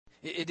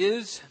It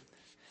is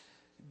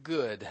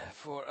good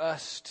for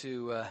us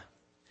to,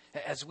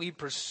 as we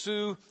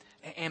pursue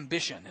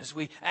ambition, as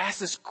we ask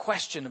this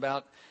question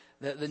about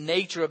the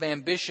nature of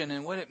ambition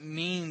and what it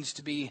means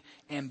to be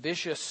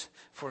ambitious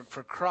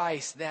for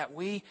Christ, that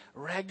we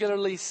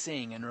regularly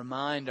sing and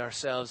remind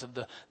ourselves of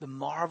the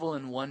marvel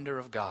and wonder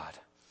of God.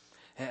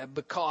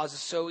 Because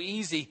it's so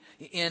easy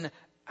in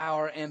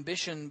our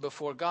ambition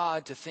before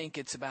God to think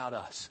it's about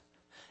us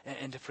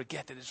and to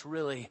forget that it's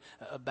really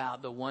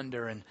about the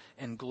wonder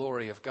and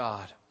glory of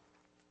God.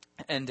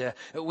 And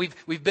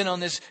we've been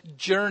on this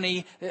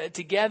journey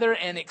together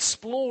and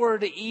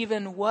explored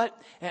even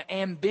what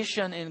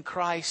ambition in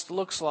Christ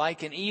looks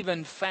like, and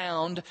even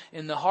found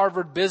in the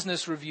Harvard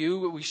Business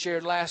Review we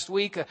shared last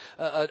week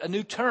a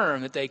new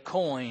term that they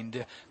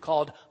coined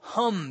called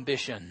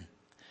humbition.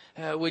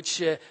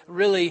 Which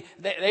really,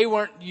 they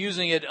weren't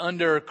using it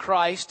under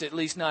Christ, at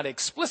least not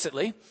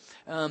explicitly,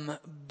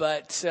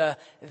 but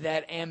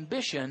that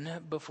ambition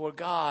before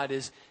God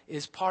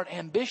is part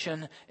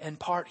ambition and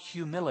part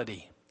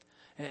humility.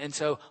 And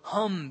so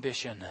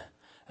humbition,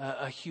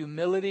 a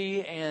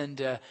humility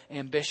and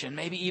ambition,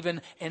 maybe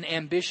even an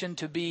ambition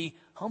to be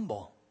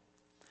humble,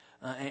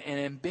 an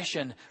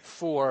ambition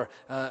for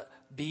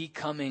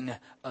becoming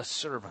a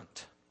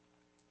servant.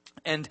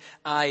 And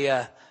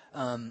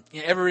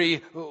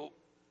every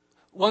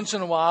once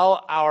in a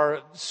while,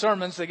 our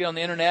sermons, they get on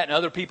the internet and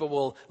other people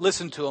will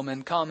listen to them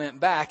and comment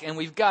back. And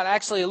we've got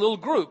actually a little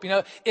group.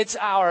 It's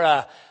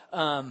our,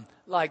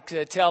 like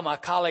to tell my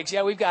colleagues,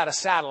 we've got a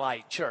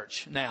satellite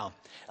church now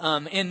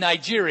in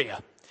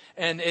Nigeria.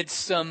 And it's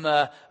some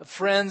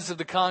friends of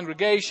the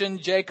congregation,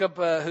 Joseph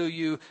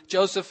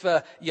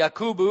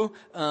Yakubu,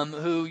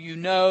 who you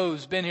know,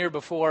 who's been here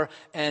before,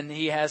 and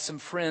he has some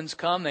friends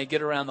come. They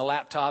get around the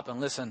laptop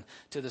and listen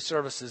to the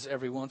services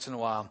every once in a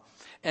while.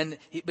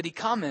 But he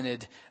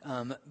commented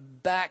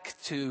back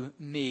to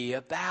me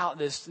about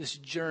this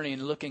journey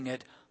and looking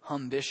at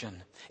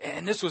ambition.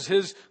 And this was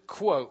his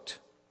quote.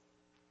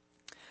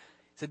 He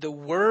said, "The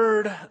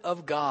Word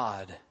of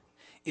God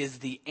is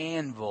the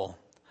anvil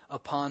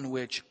upon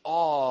which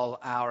all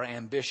our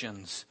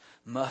ambitions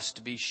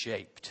must be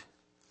shaped."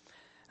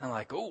 And I'm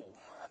like, oh,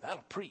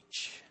 that'll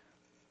preach.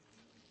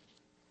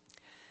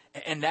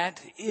 And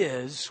that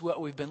is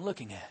what we've been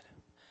looking at.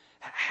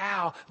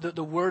 How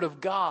the Word of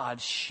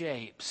God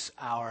shapes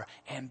our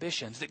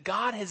ambitions. That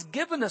God has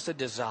given us a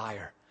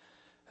desire,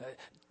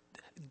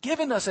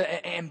 given us an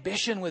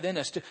ambition within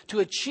us to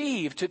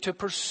achieve, to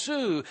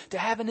pursue, to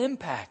have an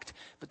impact.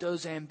 But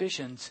those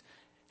ambitions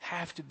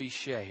have to be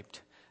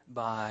shaped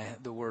by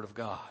the Word of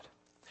God.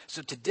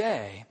 So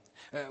today,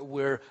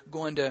 we're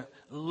going to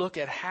look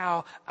at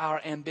how our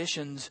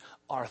ambitions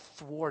are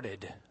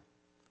thwarted.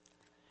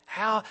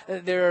 How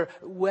there are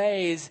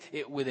ways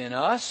within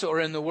us or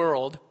in the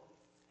world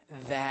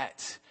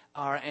that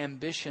our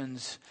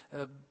ambitions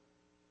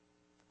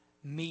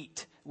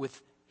meet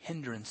with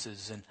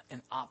hindrances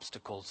and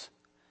obstacles.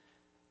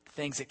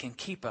 Things that can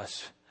keep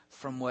us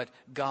from what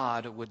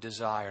God would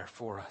desire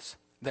for us.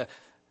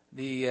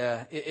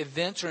 The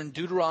events are in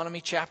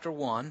Deuteronomy chapter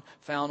 1,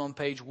 found on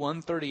page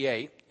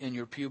 138 in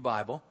your pew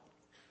Bible.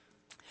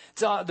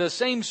 The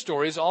same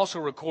story is also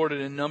recorded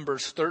in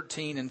Numbers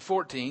 13 and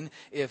 14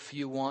 if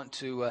you want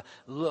to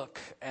look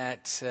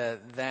at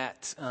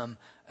that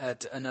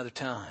at another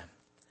time.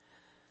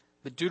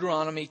 But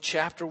Deuteronomy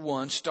chapter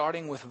 1,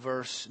 starting with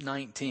verse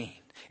 19.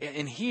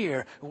 And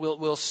here,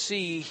 we'll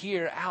see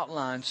here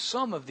outlined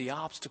some of the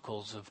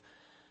obstacles of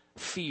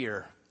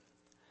fear,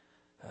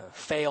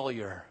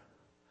 failure,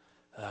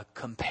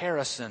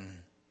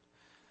 comparison.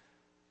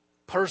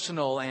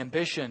 Personal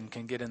ambition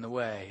can get in the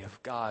way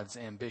of God's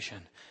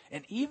ambition.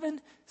 And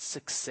even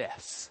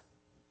success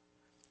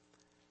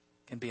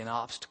can be an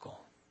obstacle.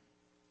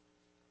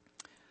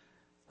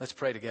 Let's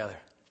pray together.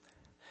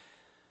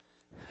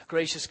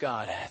 Gracious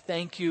God,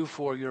 thank you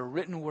for your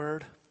written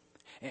word.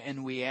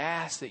 And we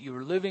ask that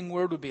your living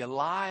word would be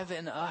alive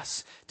in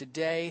us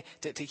today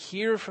to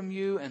hear from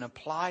you and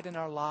apply it in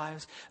our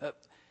lives.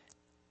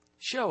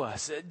 Show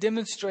us,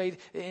 demonstrate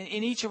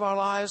in each of our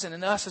lives and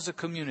in us as a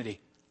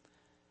community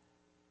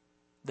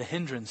the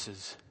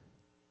hindrances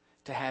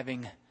to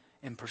having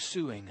and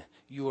pursuing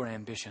your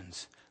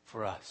ambitions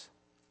for us.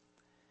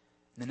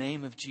 In the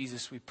name of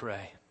Jesus we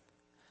pray.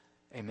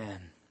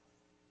 Amen.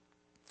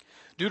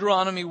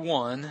 Deuteronomy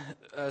 1,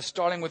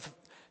 starting with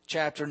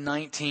chapter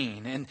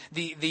 19. And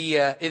the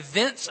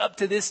events up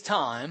to this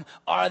time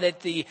are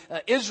that the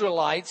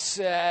Israelites,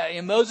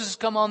 Moses has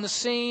come on the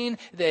scene.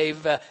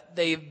 They've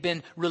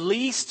been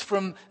released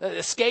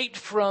escaped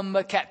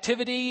from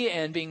captivity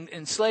and being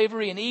in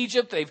slavery in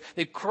Egypt.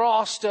 They've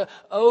crossed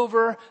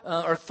over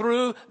or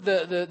through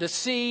the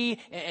sea,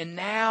 and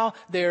now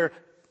they're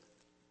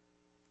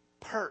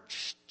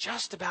perched,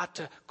 just about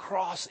to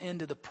cross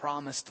into the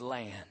promised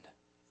land.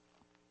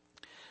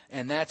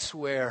 And that's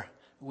where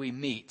we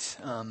meet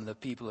the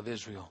people of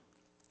Israel.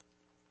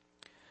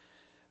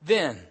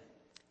 Then,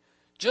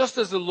 just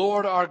as the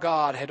Lord our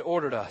God had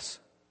ordered us,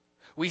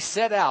 we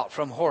set out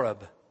from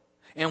Horeb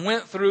and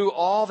went through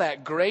all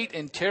that great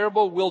and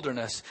terrible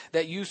wilderness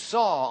that you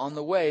saw on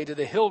the way to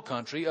the hill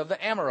country of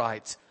the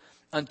Amorites,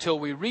 until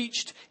we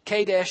reached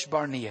Kadesh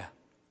Barnea.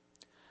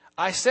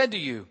 I said to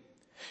you,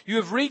 you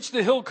have reached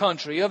the hill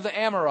country of the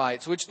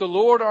Amorites, which the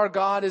Lord our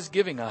God is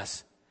giving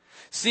us.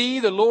 See,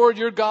 the Lord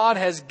your God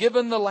has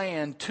given the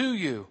land to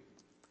you.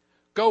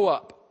 Go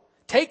up,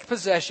 take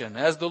possession,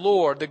 as the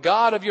Lord, the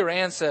God of your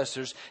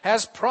ancestors,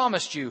 has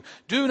promised you.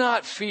 Do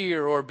not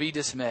fear or be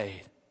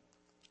dismayed.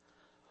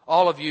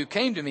 All of you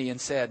came to me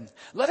and said,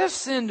 let us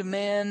send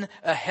men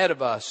ahead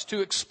of us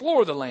to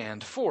explore the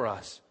land for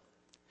us,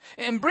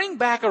 and bring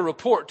back a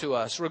report to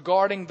us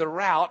regarding the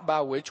route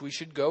by which we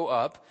should go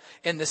up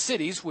and the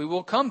cities we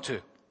will come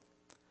to.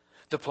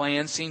 The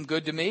plan seemed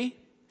good to me,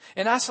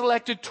 and I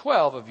selected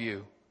 12 of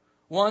you,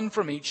 one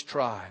from each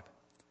tribe.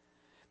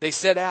 They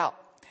set out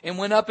and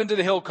went up into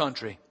the hill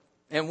country,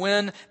 and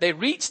when they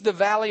reached the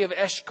valley of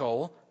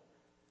Eshcol,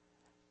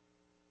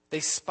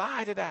 they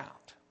spied it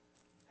out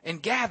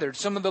and gathered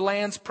some of the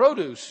land's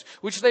produce,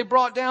 which they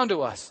brought down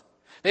to us.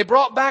 They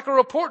brought back a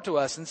report to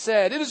us and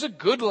said, it is a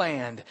good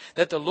land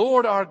that the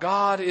Lord our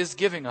God is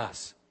giving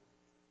us.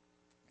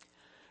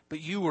 But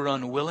you were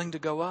unwilling to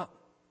go up.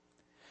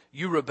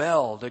 You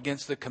rebelled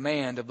against the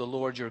command of the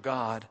Lord your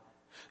God.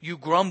 You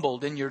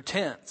grumbled in your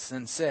tents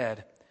and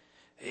said,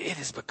 it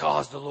is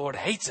because the Lord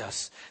hates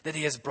us that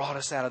he has brought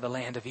us out of the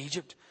land of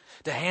Egypt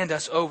to hand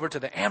us over to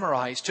the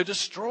Amorites to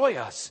destroy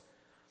us.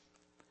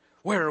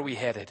 Where are we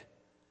headed?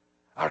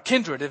 Our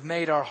kindred have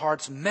made our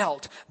hearts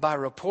melt by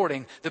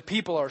reporting. The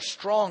people are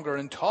stronger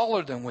and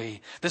taller than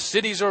we. The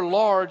cities are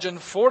large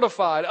and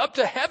fortified up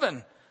to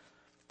heaven.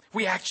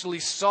 We actually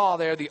saw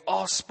there the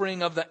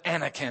offspring of the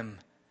Anakim.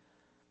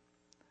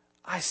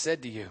 I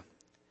said to you,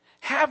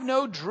 have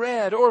no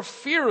dread or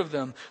fear of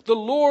them. The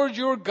Lord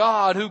your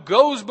God who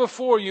goes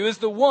before you is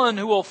the one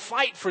who will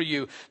fight for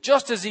you,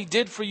 just as he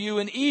did for you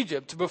in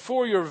Egypt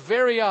before your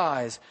very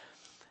eyes,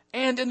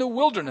 and in the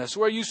wilderness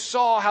where you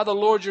saw how the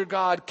Lord your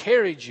God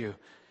carried you,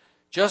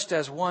 just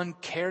as one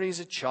carries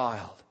a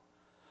child,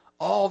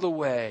 all the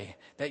way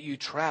that you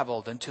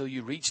traveled until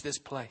you reached this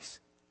place.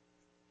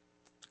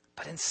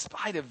 But in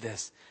spite of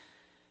this,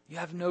 you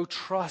have no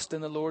trust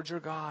in the Lord your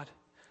God,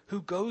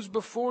 who goes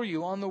before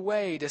you on the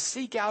way to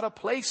seek out a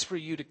place for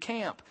you to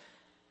camp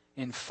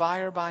in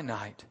fire by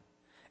night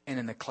and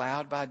in the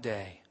cloud by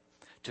day,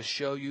 to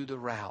show you the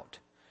route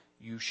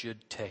you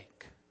should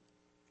take.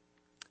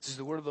 This is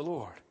the word of the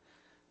Lord.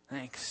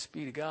 Thanks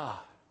be to God.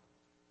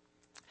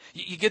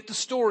 You get the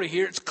story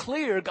here. It's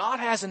clear God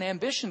has an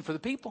ambition for the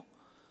people.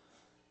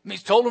 I mean,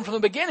 he's told them from the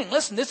beginning,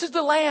 listen, this is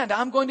the land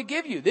I'm going to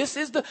give you. This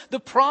is the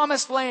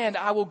promised land.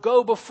 I will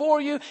go before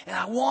you, and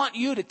I want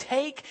you to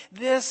take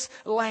this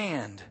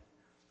land.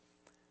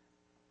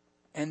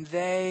 And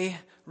they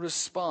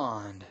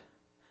respond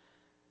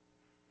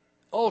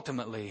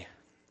ultimately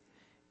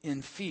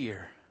in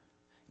fear,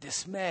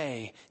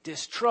 dismay,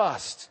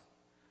 distrust,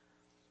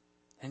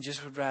 and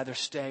just would rather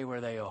stay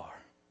where they are.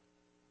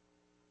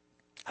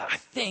 I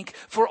think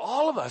for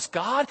all of us,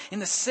 God, in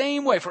the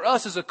same way, for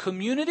us as a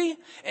community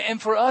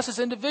and for us as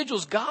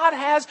individuals, God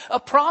has a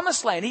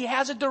promised land. He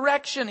has a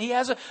direction. He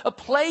has a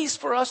place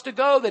for us to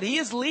go that he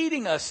is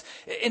leading us.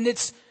 And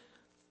it's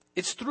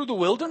through the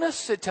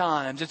wilderness at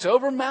times. It's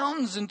over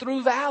mountains and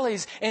through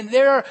valleys. And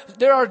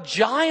there are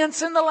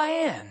giants in the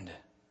land.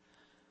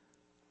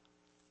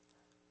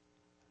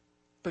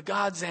 But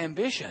God's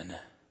ambition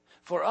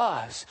for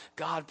us,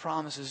 God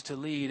promises to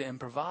lead and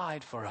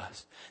provide for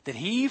us, that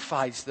he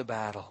fights the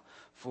battle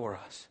for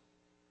us.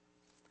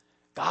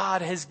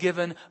 God has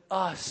given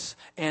us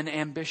an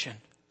ambition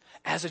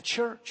as a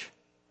church,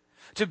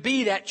 to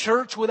be that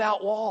church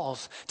without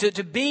walls,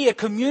 to be a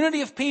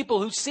community of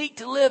people who seek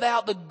to live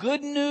out the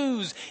good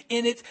news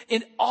in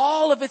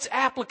all of its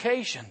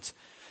applications,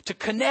 to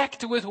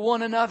connect with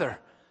one another,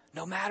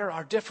 no matter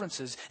our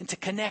differences, and to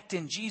connect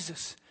in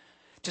Jesus.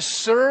 To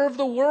serve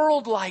the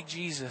world like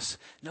Jesus,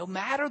 no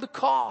matter the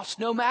cost,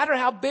 no matter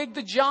how big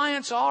the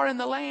giants are in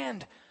the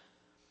land,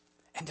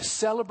 and to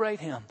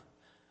celebrate him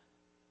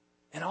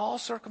in all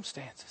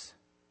circumstances.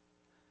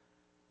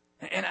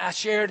 And I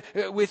shared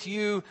with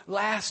you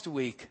last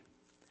week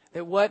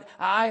that what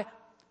I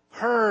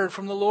heard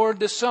from the Lord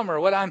this summer,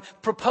 what I'm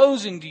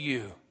proposing to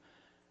you,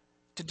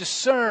 to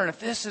discern if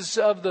this is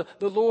of the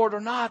Lord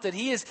or not, that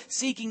he is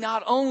seeking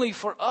not only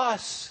for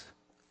us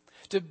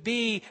to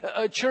be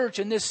a church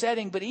in this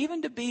setting, but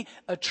even to be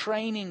a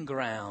training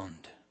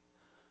ground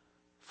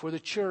for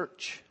the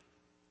church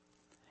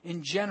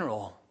in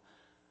general,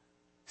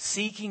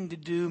 seeking to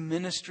do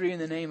ministry in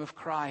the name of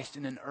Christ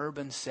in an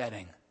urban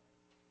setting,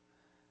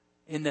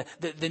 in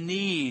the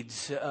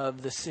needs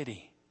of the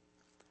city,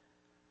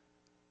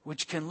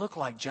 which can look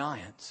like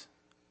giants.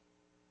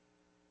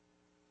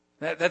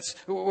 That's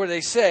where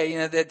they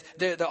say, that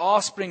the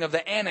offspring of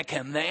the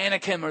Anakim. The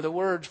Anakim are the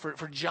word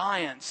for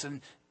giants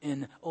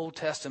in Old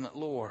Testament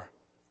lore.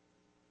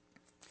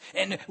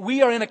 And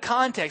we are in a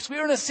context, we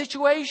are in a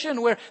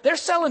situation where they're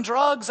selling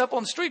drugs up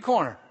on the street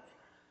corner.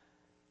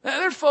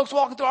 There's folks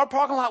walking through our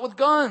parking lot with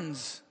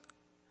guns.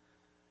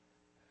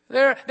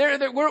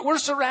 We're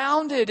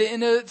surrounded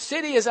in a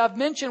city, as I've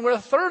mentioned, where a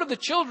third of the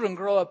children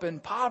grow up in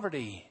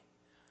poverty.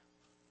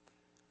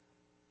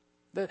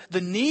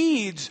 The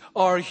needs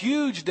are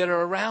huge that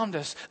are around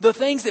us. The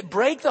things that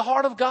break the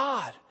heart of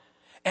God.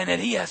 And that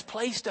He has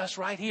placed us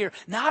right here,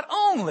 not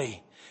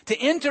only to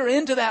enter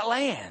into that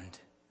land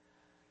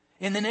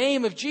in the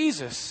name of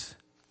Jesus,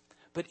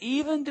 but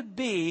even to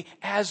be,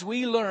 as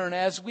we learn,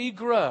 as we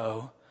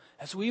grow,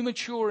 as we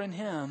mature in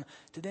Him,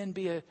 to then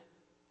be a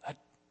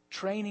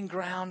training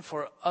ground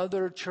for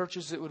other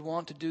churches that would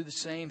want to do the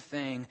same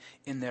thing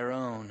in their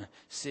own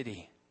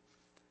city.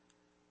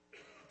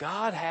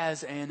 God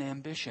has an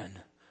ambition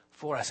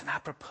for us, and I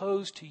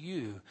propose to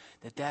you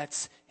that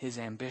that's His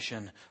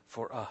ambition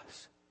for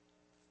us.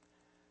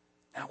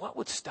 Now, what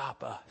would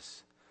stop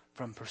us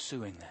from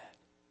pursuing that?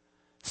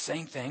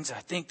 Same things, I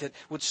think, that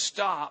would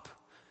stop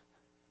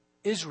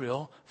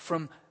Israel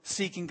from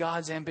seeking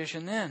God's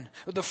ambition then.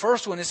 The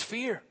first one is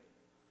fear.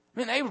 I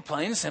mean, they were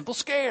plain and simple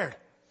scared.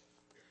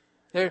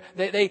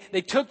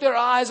 They took their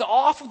eyes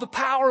off of the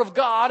power of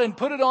God and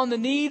put it on the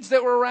needs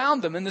that were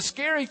around them and the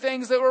scary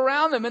things that were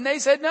around them. And they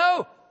said,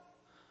 no,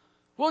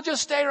 we'll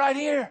just stay right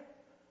here.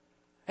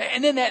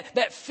 And then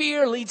that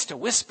fear leads to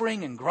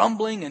whispering and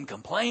grumbling and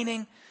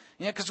complaining.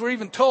 Because we're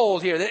even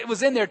told here that it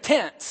was in their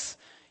tents.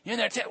 In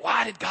their tent,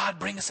 why did God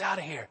bring us out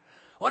of here?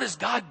 What is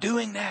God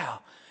doing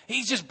now?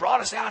 He's just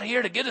brought us out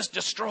here to get us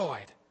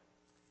destroyed.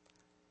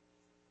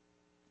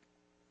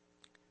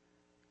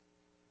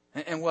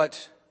 And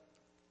what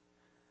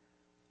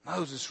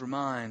Moses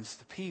reminds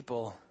the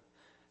people,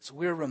 so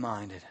we're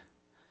reminded,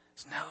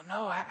 is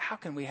no, how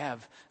can we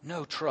have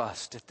no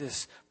trust at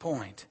this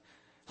point?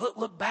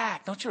 Look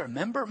back. Don't you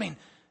remember? I mean,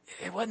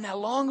 it wasn't that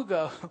long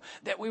ago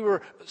that we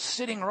were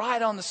sitting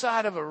right on the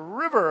side of a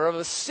river, of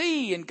a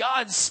sea, and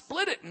God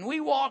split it, and we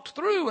walked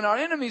through, and our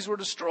enemies were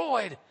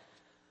destroyed.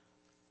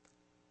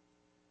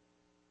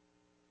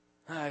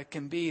 It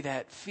can be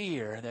that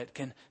fear that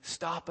can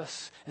stop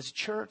us as a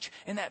church,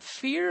 and that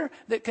fear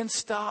that can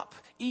stop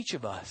each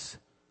of us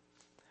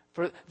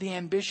for the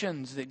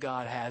ambitions that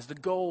God has, the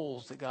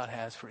goals that God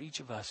has for each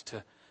of us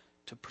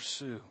to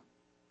pursue.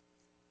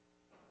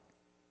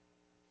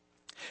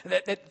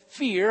 That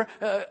fear,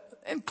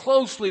 and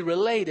closely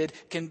related,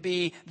 can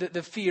be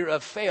the fear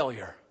of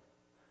failure.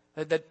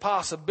 That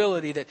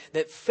possibility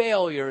that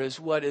failure is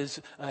what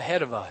is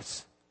ahead of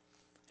us.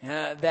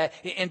 That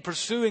in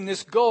pursuing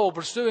this goal,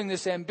 pursuing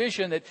this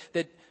ambition,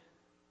 that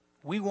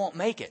we won't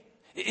make it.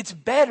 It's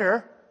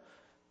better,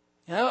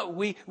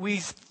 we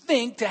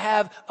think, to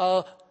have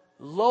a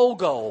low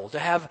goal, to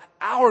have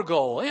our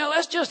goal.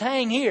 Let's just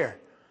hang here.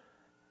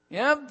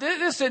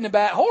 This isn't a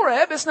bad,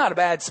 Horeb, it's not a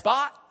bad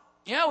spot.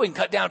 We can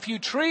cut down a few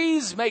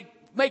trees, make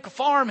a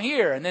farm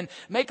here, and then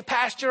make a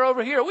pasture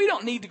over here. We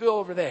don't need to go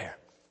over there.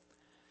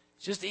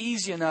 It's just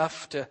easy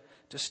enough to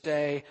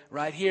stay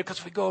right here, because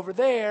if we go over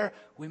there,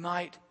 we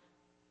might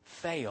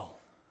fail.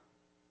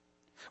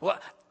 Well,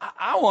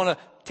 I want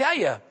to tell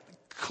you,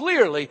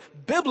 clearly,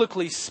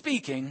 biblically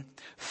speaking,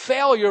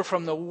 failure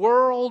from the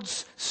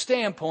world's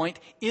standpoint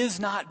is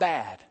not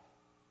bad.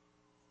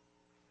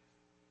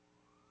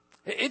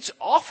 It's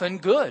often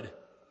good.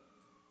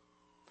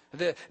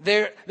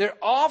 There are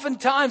often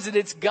times that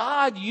it's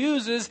God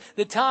uses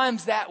the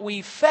times that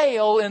we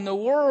fail in the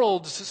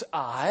world's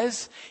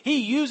eyes. He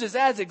uses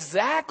that as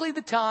exactly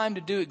the time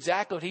to do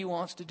exactly what He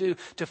wants to do,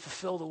 to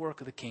fulfill the work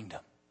of the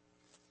kingdom.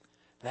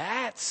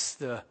 That's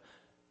the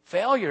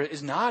failure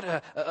is not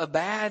a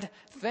bad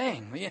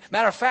thing.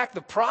 Matter of fact,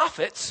 the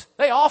prophets,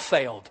 they all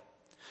failed,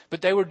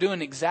 but they were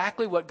doing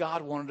exactly what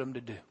God wanted them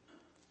to do.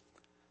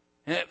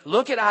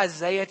 Look at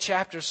Isaiah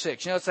chapter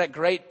 6. It's that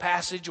great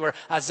passage where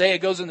Isaiah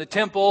goes in the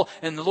temple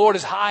and the Lord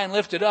is high and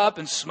lifted up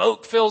and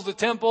smoke fills the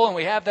temple, and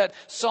we have that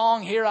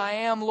song, "Here I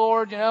Am,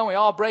 Lord," and we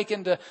all break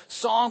into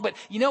song. But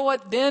you know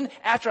what? Then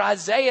after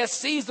Isaiah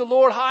sees the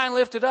Lord high and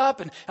lifted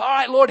up, and all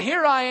right, Lord,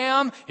 here I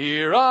am,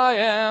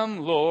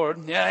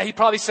 Lord. Yeah, he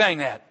probably sang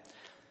that.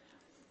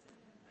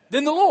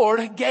 Then the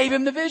Lord gave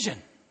him the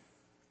vision.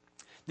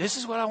 This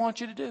is what I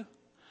want you to do.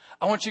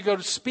 I want you to go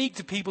to speak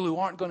to people who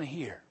aren't going to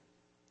hear.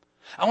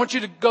 I want you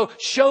to go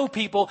show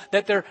people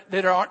that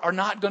are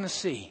not going to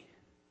see.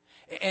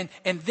 And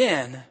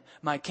then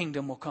my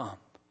kingdom will come.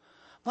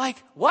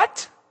 Like,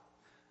 what?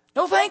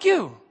 No, thank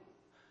you.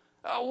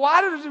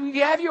 Why did we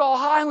have you all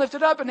high and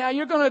lifted up, and now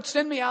you're going to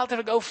send me out there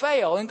to go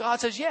fail? And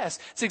God says, yes,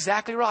 it's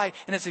exactly right.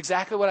 And it's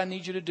exactly what I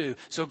need you to do.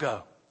 So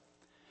go.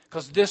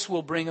 Because this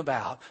will bring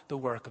about the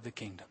work of the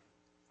kingdom.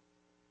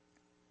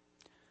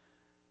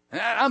 And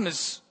I'm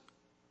as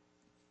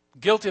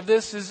guilty of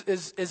this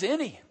as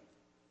any.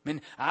 I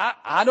mean,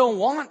 I don't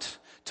want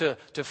to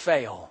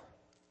fail.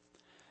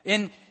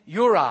 In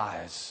your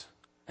eyes,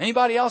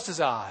 anybody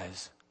else's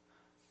eyes.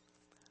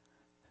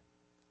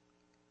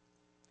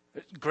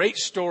 Great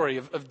story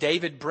of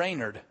David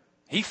Brainerd.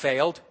 He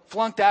failed,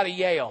 flunked out of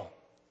Yale.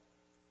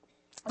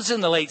 This is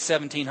in the late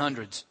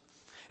 1700s.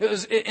 It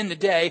was in the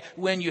day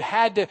when you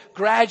had to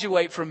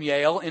graduate from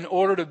Yale in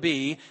order to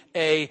be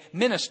a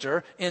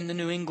minister in the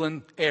New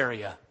England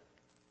area.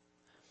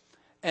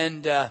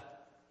 And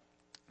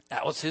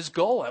That was his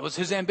goal. That was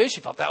his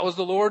ambition. He thought that was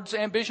the Lord's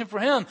ambition for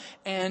him.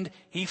 And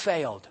he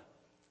failed.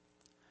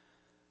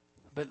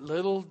 But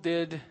little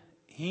did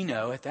he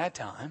know at that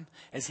time,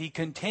 as he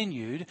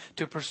continued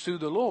to pursue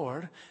the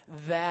Lord,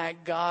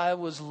 that God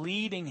was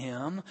leading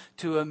him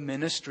to a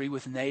ministry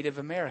with Native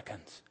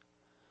Americans.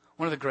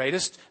 One of the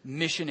greatest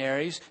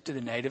missionaries to the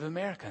Native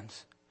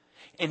Americans.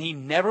 And he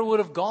never would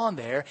have gone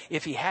there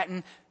if he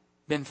hadn't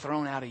been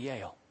thrown out of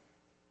Yale.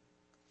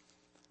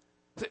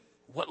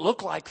 What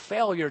looked like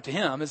failure to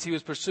him as he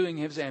was pursuing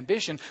his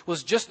ambition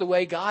was just the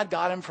way God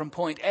got him from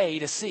point A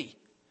to C.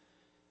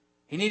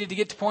 He needed to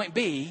get to point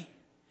B,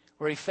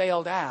 where he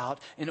failed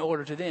out, in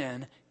order to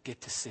then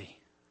get to C.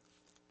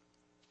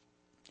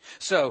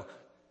 So,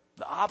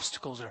 the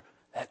obstacles are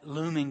that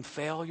looming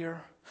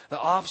failure. The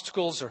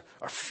obstacles are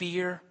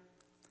fear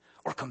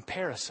or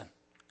comparison.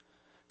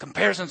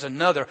 Comparison's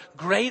another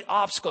great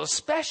obstacle,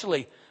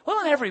 especially,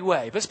 well, in every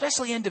way, but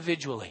especially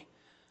individually.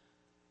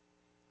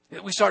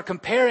 We start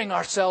comparing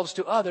ourselves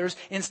to others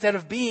instead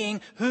of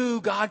being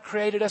who God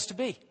created us to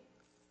be.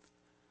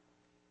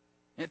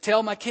 I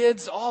tell my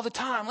kids all the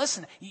time,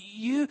 listen,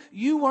 you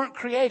weren't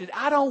created.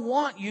 I don't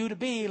want you to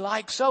be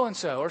like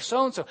so-and-so or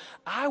so-and-so.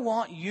 I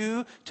want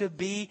you to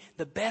be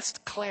the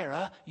best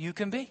Clara you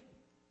can be.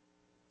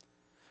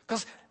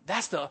 Because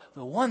that's the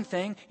one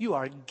thing you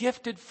are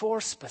gifted for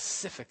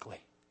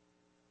specifically.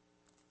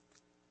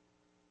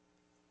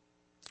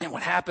 And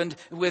what happened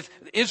with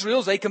Israel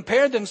is they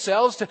compared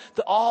themselves to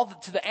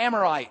the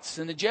Amorites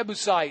and the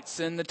Jebusites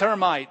and the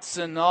termites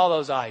and all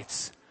those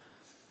ites.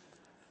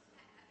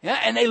 Yeah,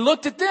 and they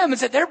looked at them and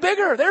said, they're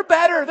bigger, they're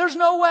better, there's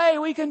no way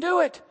we can do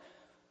it.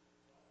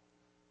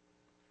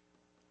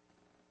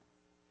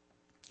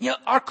 You know,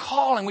 our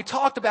calling, we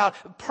talked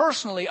about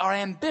personally, our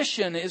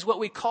ambition is what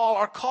we call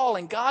our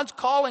calling. God's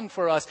calling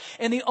for us.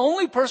 And the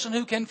only person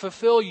who can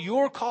fulfill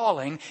your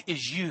calling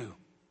is you.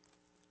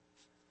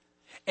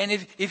 And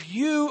if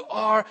you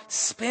are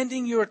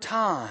spending your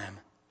time,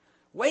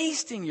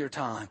 wasting your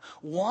time,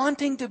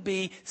 wanting to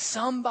be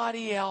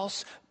somebody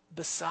else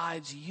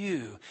besides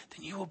you,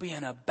 then you will be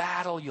in a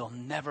battle you'll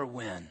never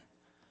win.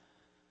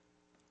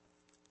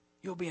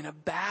 You'll be in a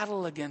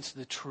battle against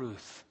the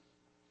truth.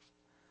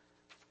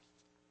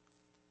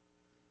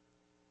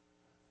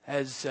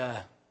 As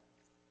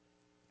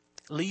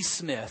Lee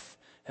Smith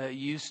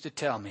used to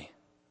tell me,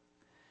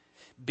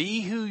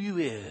 be who you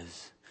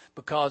is.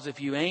 Because if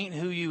you ain't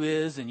who you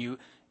is, then you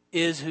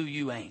is who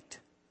you ain't.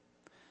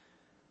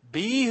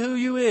 Be who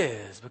you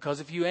is. Because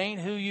if you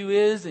ain't who you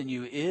is, then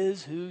you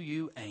is who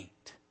you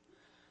ain't.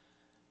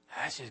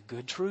 That's just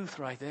good truth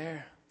right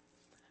there.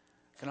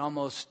 Can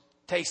almost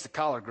taste the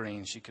collard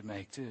greens you could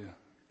make too.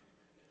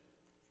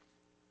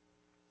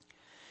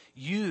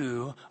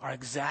 You are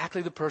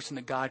exactly the person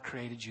that God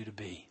created you to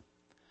be.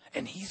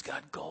 And He's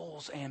got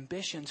goals,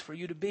 ambitions for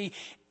you to be.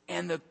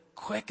 And the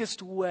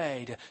quickest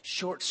way to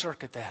short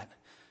circuit that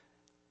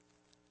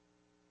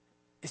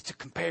is to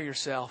compare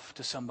yourself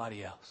to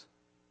somebody else.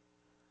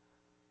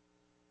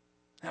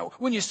 Now,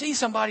 when you see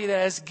somebody that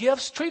has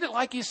gifts, treat it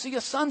like you see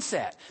a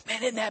sunset.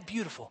 Man, isn't that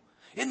beautiful?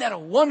 Isn't that a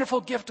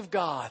wonderful gift of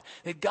God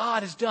that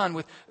God has done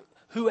with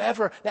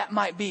whoever that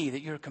might be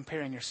that you're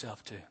comparing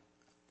yourself to?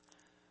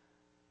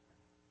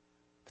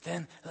 But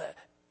then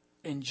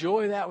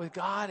enjoy that with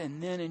God,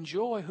 and then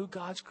enjoy who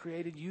God's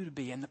created you to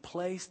be and the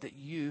place that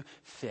you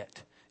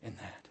fit in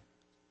that.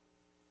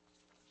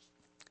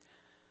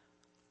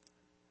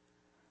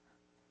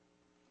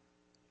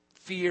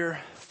 Fear,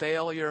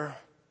 failure,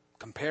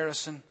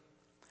 comparison.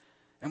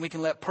 And we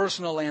can let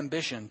personal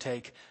ambition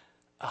take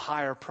a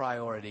higher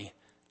priority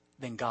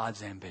than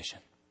God's ambition.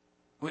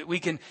 We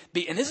can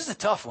be, and this is a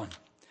tough one,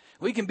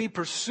 we can be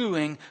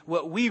pursuing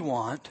what we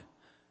want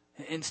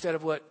instead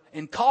of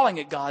and calling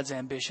it God's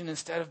ambition,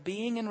 instead of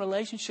being in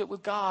relationship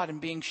with God and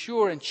being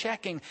sure and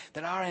checking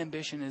that our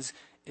ambition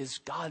is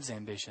God's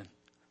ambition.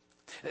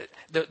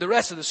 The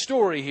rest of the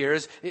story here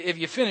is, if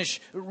you finish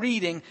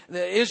reading,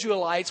 the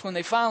Israelites, when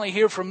they finally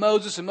hear from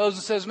Moses, and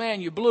Moses says, man,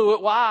 you blew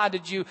it. Why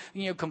did you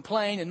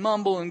complain and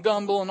mumble and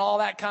gumble and all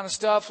that kind of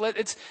stuff?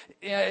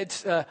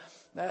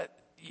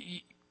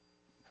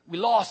 We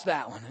lost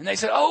that one. And they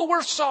said, oh,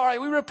 we're sorry.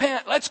 We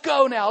repent. Let's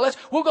go now.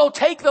 We'll go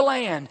take the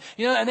land.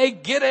 And they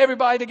get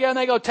everybody together and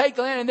they go take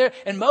the land.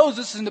 And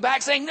Moses is in the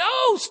back saying,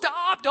 no,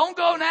 stop. Don't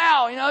go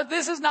now.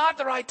 This is not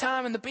the right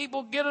time. And the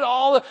people get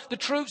all the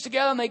troops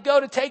together and they go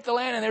to take the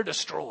land and they're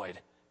destroyed.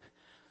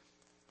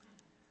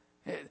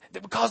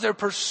 Because their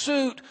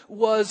pursuit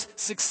was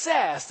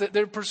success. That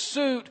their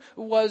pursuit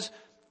was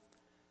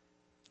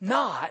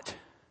not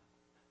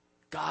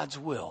God's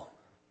will.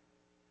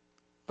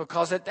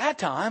 Because at that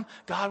time,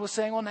 God was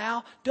saying, well,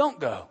 now,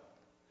 don't go.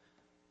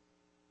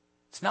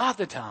 It's not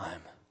the time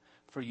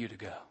for you to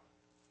go.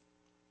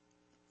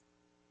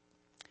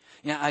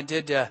 I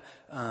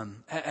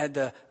had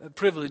the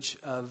privilege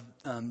of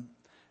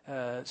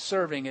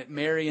serving at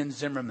Marion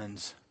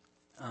Zimmerman's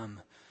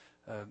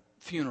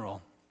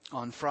funeral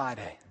on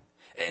Friday.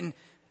 And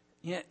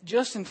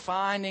just in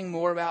finding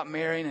more about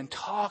Marion and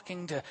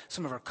talking to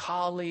some of her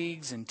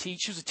colleagues and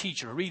teachers, she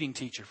was a reading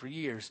teacher for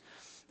years.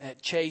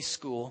 at Chase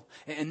School.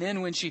 And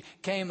then when she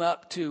came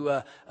up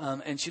to,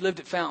 and she lived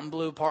at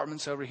Fontainebleau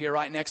Apartments over here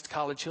right next to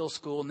College Hill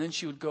School. And then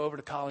she would go over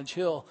to College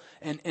Hill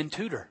and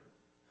tutor.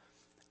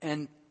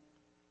 And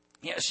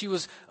yeah, she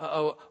was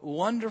a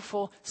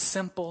wonderful,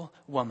 simple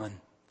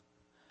woman.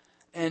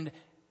 And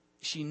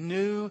she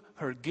knew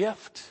her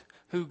gift,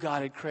 who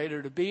God had created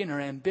her to be, and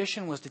her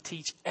ambition was to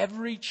teach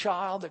every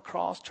child that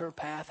crossed her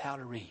path how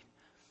to read.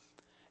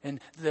 And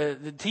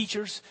the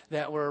teachers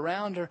that were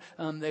around her,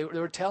 they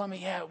were telling me,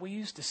 yeah, we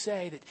used to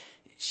say that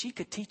she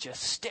could teach a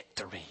stick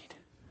to read.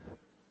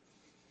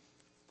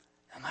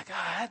 I'm like,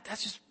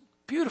 that's just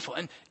beautiful.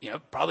 And,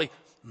 probably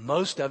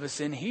most of us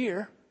in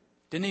here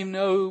didn't even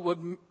know what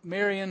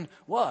Marion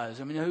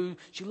was. I mean, who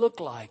she looked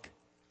like.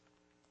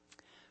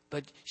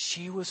 But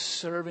she was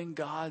serving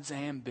God's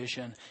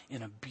ambition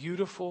in a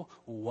beautiful,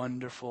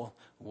 wonderful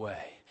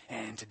way.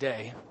 And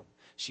today,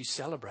 she's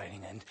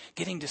celebrating and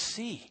getting to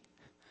see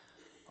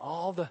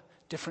all the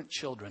different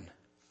children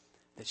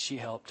that she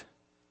helped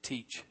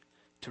teach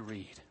to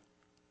read.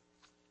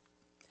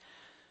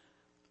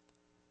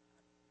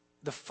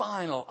 The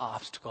final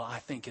obstacle, I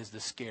think, is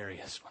the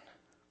scariest one.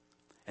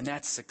 And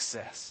that's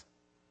success.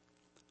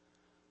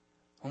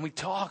 When we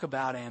talk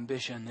about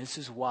ambition, this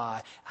is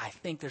why I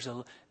think there's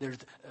a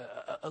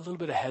little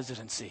bit of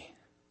hesitancy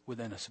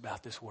within us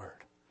about this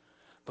word.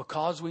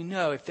 Because we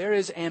know if there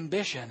is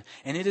ambition,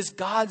 and it is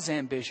God's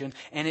ambition,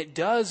 and it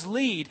does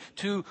lead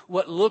to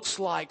what looks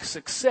like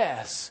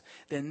success,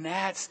 then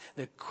that's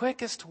the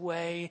quickest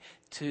way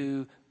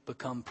to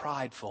become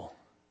prideful,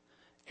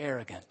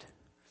 arrogant,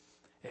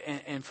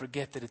 and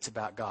forget that it's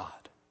about God.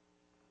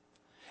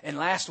 And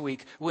last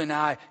week, when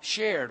I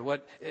shared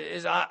what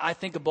is, I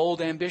think, a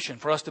bold ambition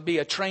for us to be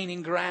a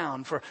training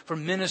ground for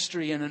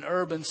ministry in an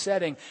urban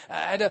setting, I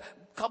had a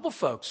couple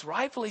folks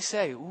rightfully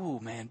say,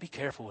 ooh, man, be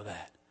careful with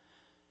that.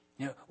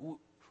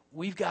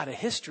 We've got a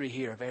history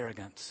here of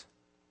arrogance.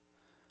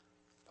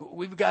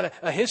 We've got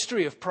a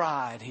history of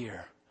pride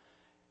here.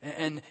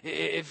 And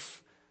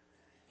if,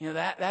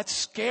 that's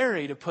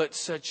scary to put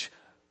such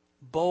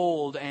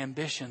bold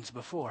ambitions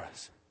before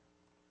us.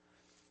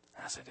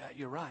 And I said,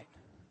 you're right.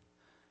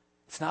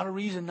 It's not a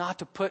reason not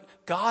to put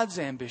God's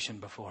ambition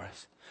before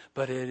us,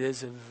 but it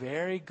is a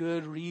very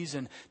good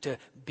reason to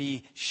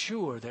be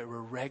sure that we're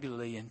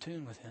regularly in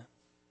tune with Him.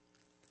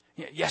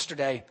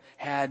 Yesterday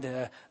had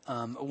a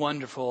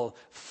wonderful,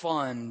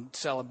 fun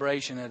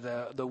celebration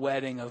at the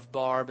wedding of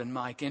Barb and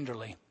Mike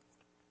Enderly.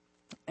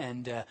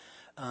 And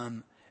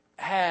I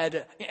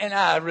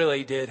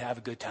really did have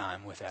a good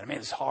time with that. I mean,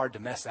 it's hard to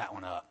mess that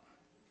one up.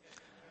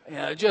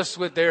 Just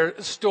with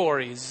their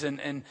stories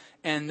and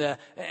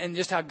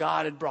just how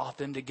God had brought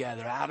them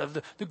together out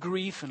of the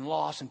grief and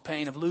loss and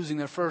pain of losing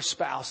their first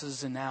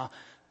spouses, and now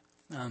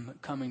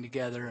coming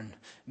together and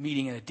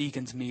meeting at a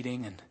deacons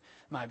meeting, and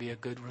might be a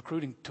good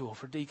recruiting tool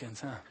for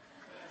deacons, huh?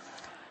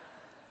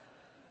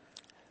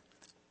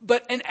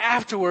 And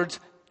afterwards,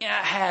 I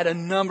had a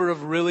number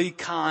of really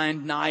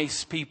kind,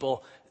 nice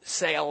people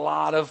say a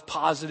lot of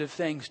positive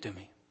things to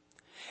me,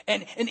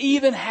 and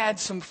even had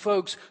some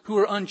folks who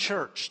were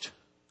unchurched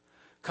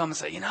come and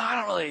say, I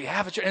don't really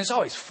have a church. And it's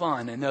always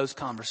fun in those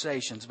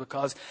conversations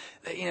because,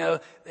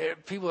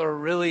 people are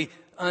really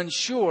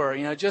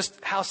unsure, just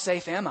how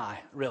safe am I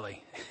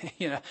really?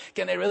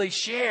 Can they really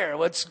share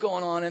what's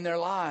going on in their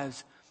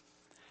lives?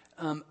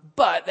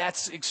 But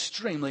that's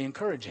extremely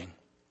encouraging.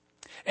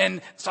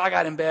 And so I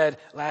got in bed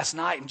last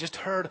night and just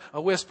heard a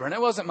whisper, and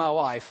it wasn't my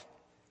wife.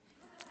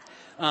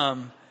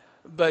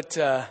 But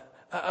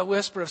a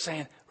whisper of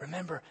saying,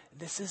 remember,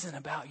 this isn't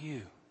about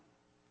you.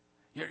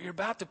 You're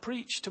about to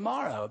preach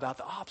tomorrow about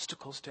the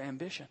obstacles to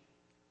ambition.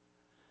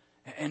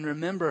 And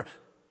remember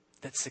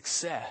that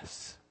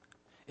success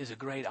is a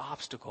great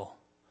obstacle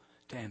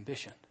to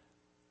ambition.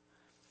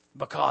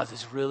 Because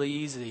it's really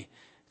easy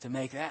to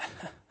make that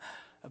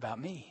about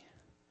me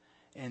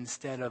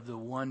instead of the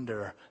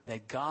wonder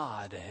that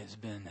God has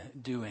been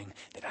doing,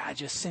 that I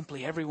just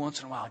simply every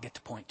once in a while get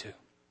to point to.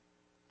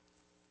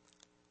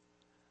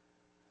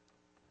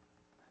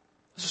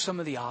 Those are some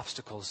of the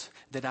obstacles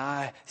that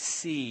I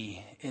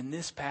see in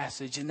this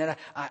passage and that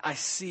I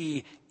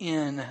see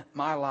in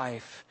my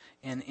life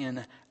and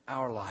in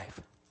our life.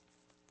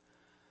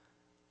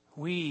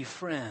 We,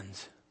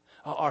 friends,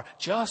 are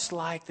just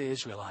like the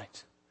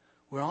Israelites.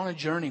 We're on a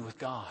journey with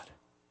God.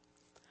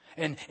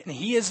 And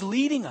He is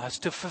leading us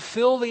to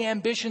fulfill the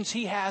ambitions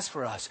He has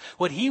for us,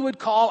 what He would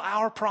call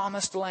our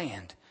promised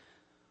land.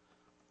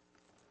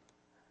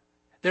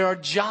 There are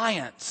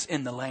giants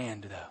in the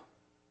land, though.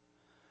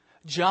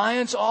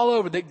 Giants all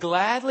over that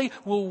gladly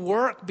will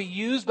work, be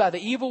used by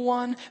the evil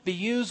one, be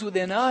used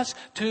within us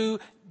to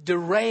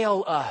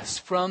derail us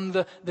from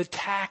the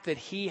tack that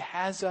He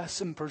has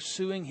us in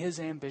pursuing His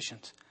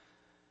ambitions.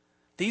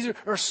 These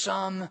are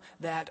some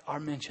that are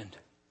mentioned.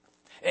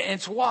 And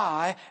it's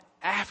why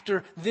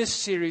after this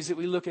series that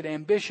we look at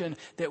ambition,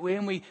 that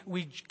when we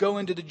go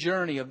into the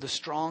journey of the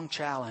strong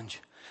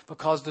challenge,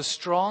 Because the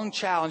strong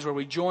challenge where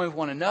we join with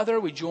one another,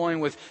 we join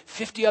with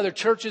 50 other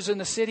churches in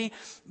the city,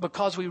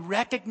 because we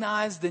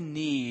recognize the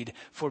need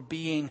for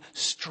being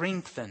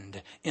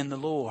strengthened in the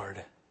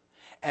Lord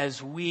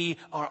as we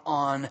are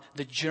on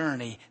the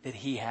journey that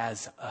He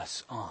has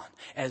us on,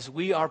 as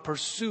we are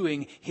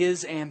pursuing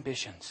His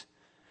ambitions.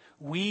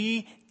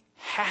 We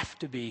have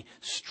to be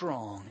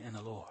strong in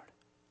the Lord.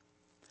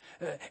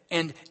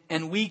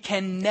 And we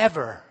can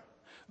never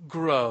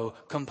grow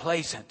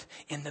complacent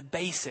in the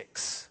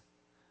basics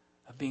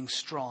of being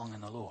strong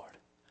in the Lord,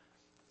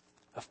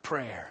 of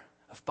prayer,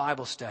 of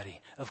Bible study,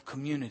 of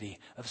community,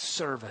 of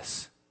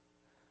service,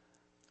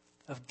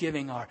 of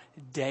giving our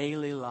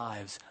daily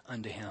lives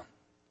unto Him.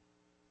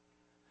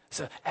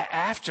 So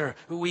after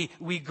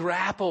we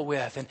grapple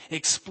with and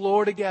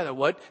explore together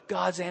what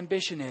God's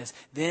ambition is,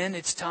 then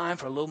it's time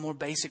for a little more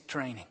basic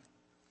training.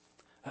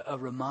 A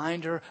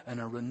reminder and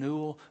a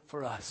renewal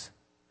for us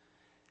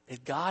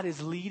that God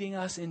is leading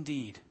us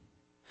indeed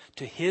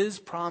to His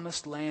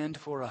promised land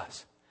for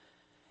us.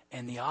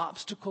 And the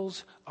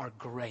obstacles are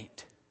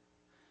great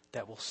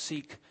that will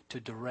seek to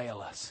derail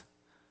us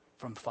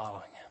from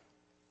following Him.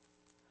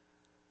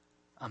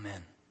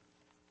 Amen.